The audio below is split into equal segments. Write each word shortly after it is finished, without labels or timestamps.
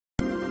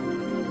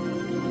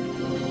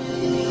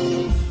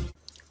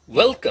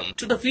Welcome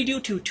to the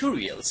video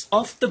tutorials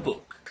of the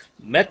book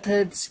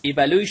Methods,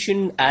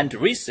 Evaluation and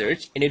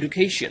Research in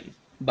Education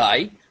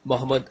by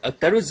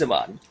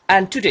Aktaruzzaman.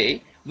 And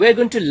today we're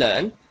going to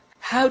learn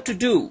how to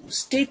do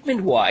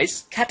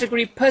statement-wise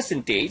category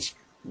percentage,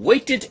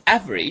 weighted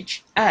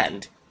average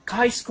and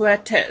chi-square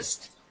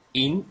test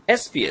in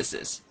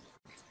SPSS.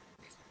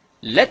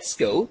 Let's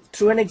go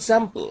through an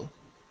example.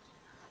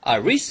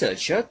 A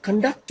researcher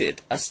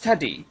conducted a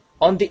study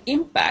on the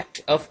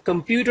impact of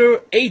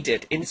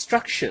computer-aided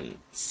instruction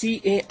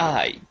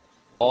 (CAI)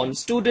 on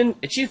student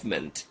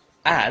achievement,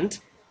 and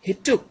he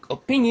took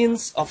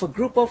opinions of a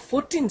group of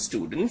 14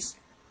 students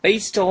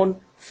based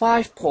on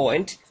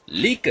 5-point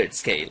Likert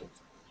scale.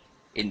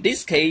 In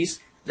this case,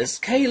 the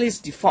scale is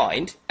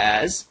defined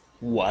as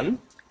 1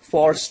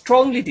 for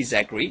strongly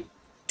disagree,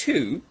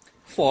 2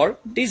 for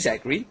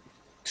disagree,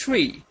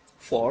 3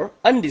 for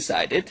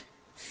undecided,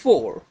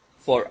 4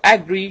 for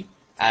agree,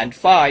 and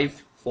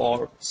 5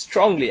 for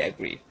strongly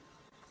agree.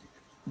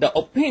 The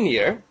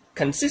opinion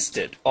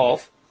consisted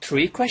of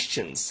 3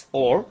 questions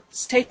or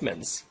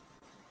statements.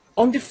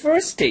 On the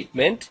first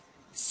statement,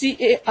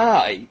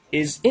 CAI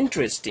is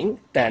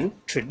interesting than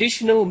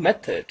traditional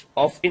method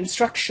of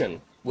instruction,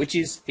 which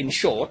is in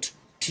short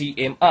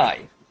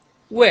TMI,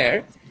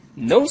 where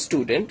no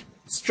student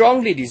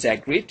strongly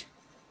disagreed,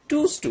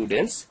 2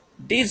 students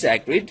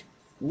disagreed,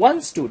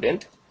 1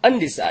 student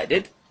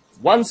undecided,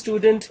 1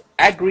 student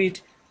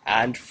agreed,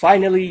 and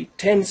finally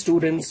 10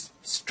 students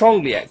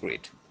strongly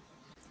agreed.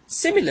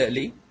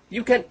 Similarly,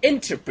 you can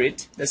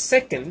interpret the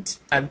second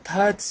and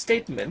third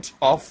statement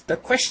of the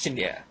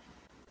questionnaire.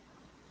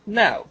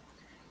 Now,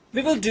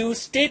 we will do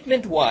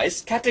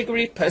statement-wise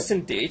category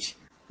percentage,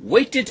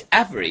 weighted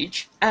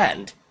average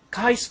and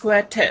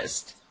chi-square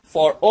test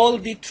for all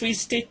the 3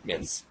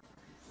 statements.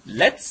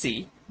 Let's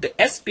see the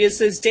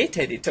SPSS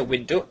data editor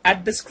window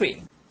at the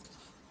screen.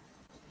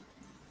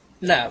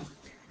 Now,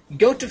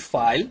 go to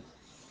File,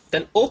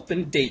 then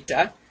open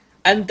Data,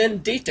 and then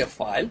Data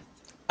File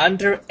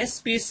under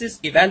SPSS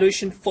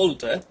Evaluation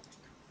folder,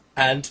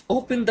 and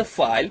open the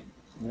file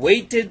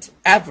Weighted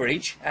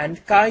Average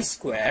and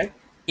Chi-Square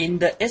in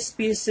the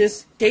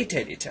SPSS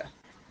Data Editor.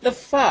 The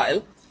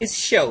file is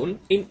shown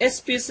in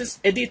SPSS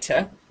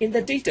Editor in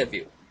the Data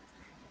view.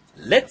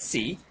 Let's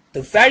see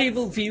the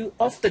variable view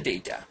of the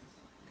data.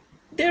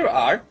 There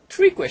are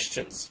 3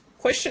 questions,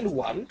 question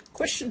 1,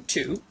 question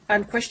 2,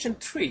 and question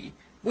 3,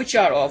 which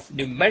are of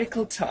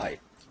numerical type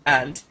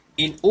and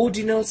in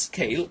ordinal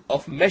scale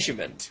of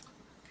measurement.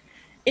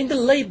 In the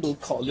label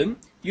column,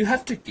 you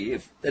have to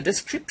give the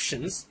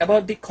descriptions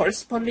about the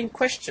corresponding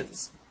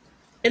questions.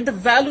 In the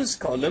values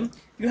column,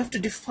 you have to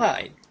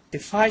define the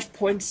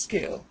 5-point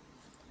scale.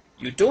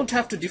 You don't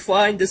have to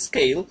define the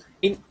scale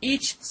in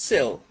each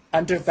cell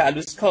under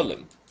values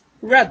column.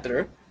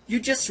 Rather,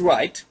 you just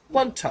write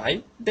one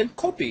time, then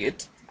copy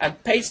it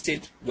and paste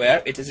it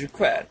where it is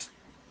required.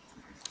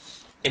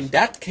 In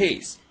that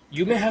case,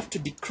 you may have to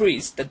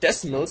decrease the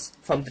decimals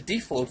from the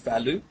default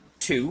value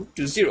 2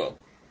 to 0.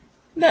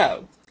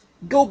 Now,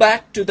 go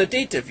back to the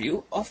data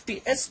view of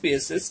the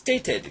SPSS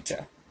data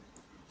editor.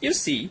 You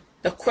see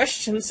the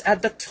questions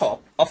at the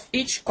top of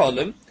each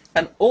column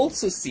and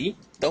also see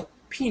the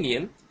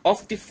opinion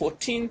of the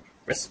 14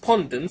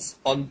 respondents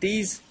on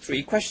these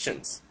 3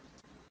 questions.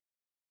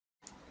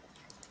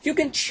 You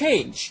can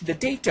change the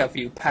data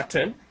view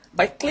pattern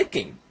by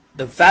clicking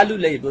the value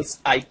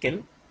labels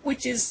icon,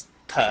 which is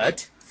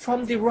third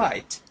from the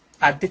right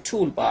at the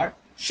toolbar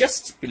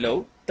just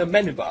below the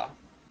menu bar.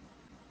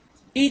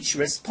 Each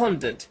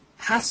respondent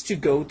has to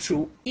go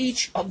through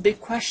each of the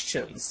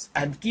questions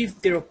and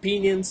give their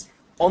opinions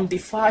on the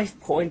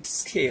 5-point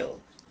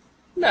scale.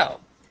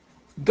 Now,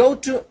 go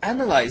to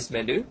Analyze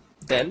menu,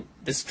 then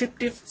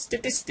Descriptive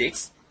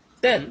Statistics,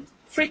 then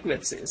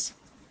Frequencies.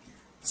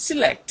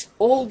 Select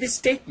all the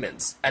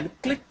statements and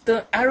click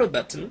the arrow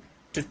button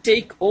to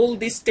take all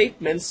the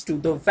statements to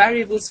the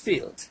Variables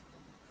field.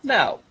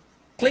 Now,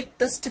 click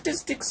the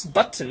Statistics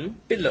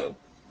button below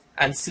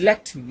and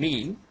select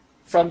Mean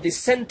from the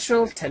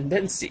Central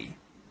Tendency.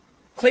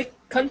 Click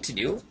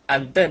Continue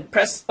and then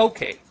press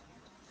OK.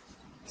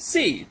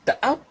 See the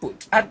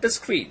output at the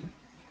screen.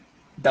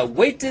 The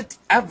weighted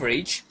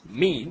average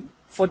mean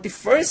for the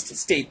first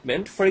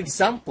statement, for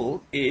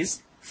example,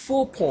 is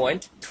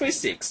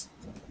 4.36,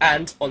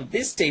 and on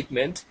this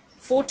statement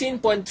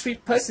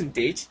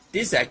 14.3%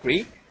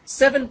 disagree,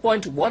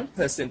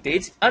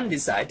 7.1%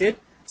 undecided,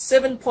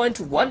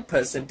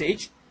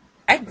 7.1%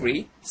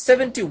 agree,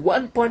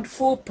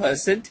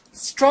 71.4%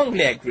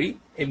 strongly agree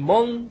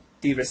among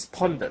the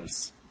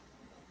respondents.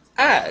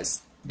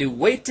 As the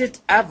weighted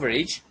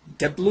average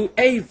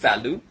WA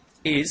value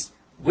is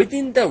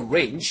within the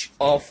range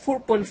of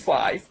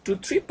 4.5 to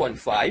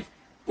 3.5,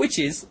 which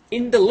is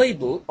in the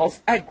label of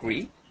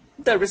agree,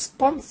 the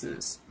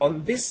responses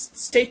on this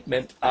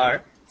statement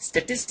are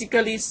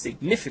statistically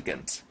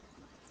significant.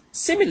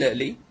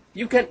 Similarly,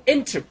 you can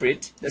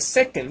interpret the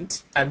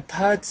second and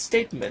third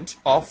statement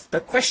of the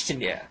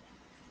questionnaire.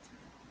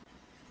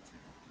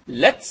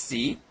 Let's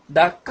see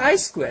the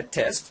chi-square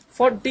test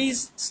for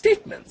these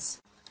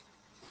statements.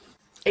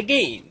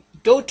 Again,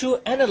 go to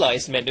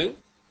Analyze menu,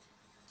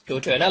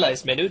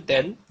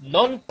 then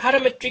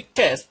Non-Parametric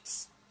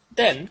Tests,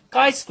 then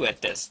chi-square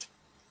test.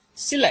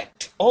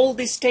 Select all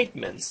these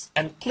statements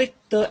and click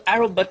the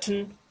arrow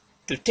button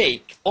to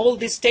take all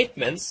these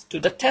statements to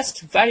the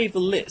test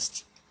variable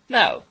list.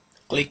 Now,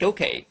 click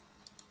OK.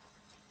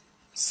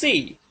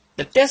 See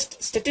the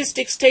test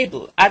statistics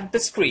table at the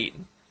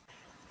screen.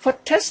 For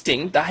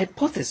testing the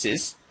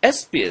hypothesis,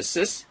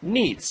 SPSS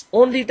needs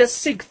only the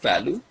sig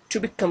value to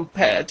be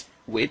compared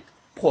with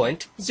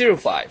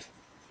 0.05.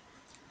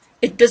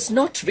 It does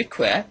not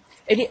require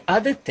any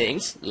other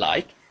things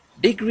like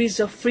degrees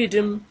of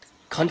freedom,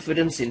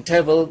 confidence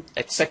interval,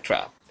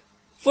 etc.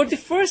 For the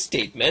first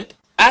statement,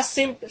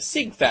 assumed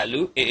sig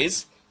value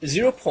is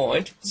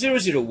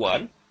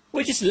 0.001,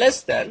 which is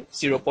less than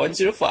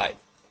 0.05.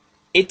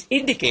 It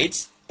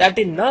indicates that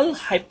the null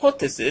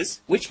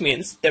hypothesis, which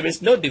means there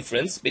is no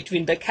difference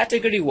between the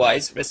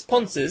category-wise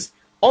responses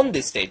on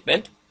this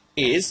statement,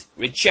 is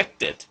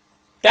rejected.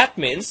 That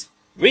means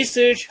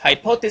research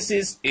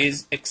hypothesis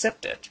is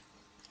accepted.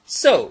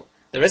 So,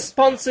 the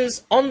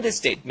responses on this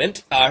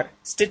statement are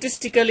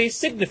statistically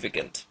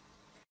significant.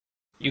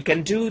 You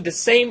can do the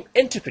same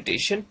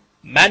interpretation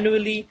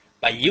manually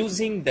by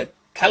using the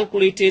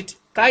calculated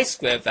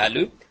chi-square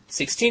value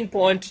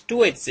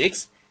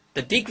 16.286,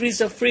 the degrees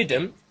of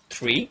freedom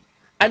 3,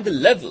 and the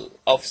level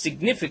of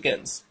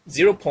significance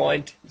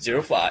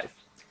 0.05.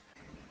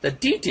 The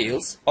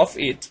details of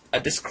it are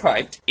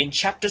described in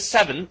Chapter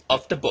 7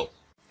 of the book.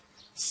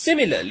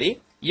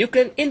 Similarly, you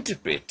can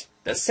interpret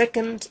the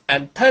second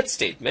and third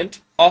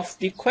statement of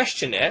the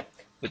questionnaire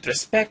with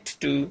respect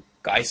to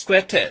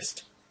chi-square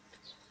test.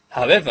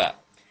 However,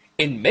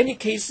 in many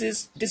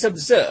cases it is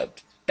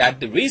observed that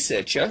the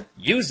researcher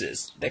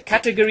uses the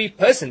category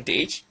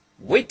percentage,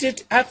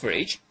 weighted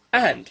average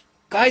and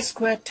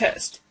chi-square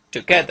test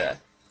together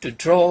to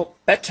draw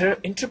better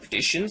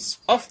interpretations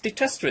of the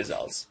test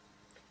results.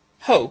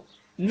 Hope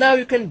now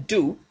you can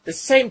do the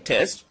same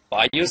test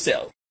by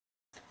yourself.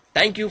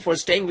 Thank you for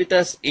staying with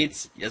us.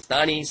 It's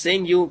Yazdani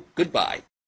saying you goodbye.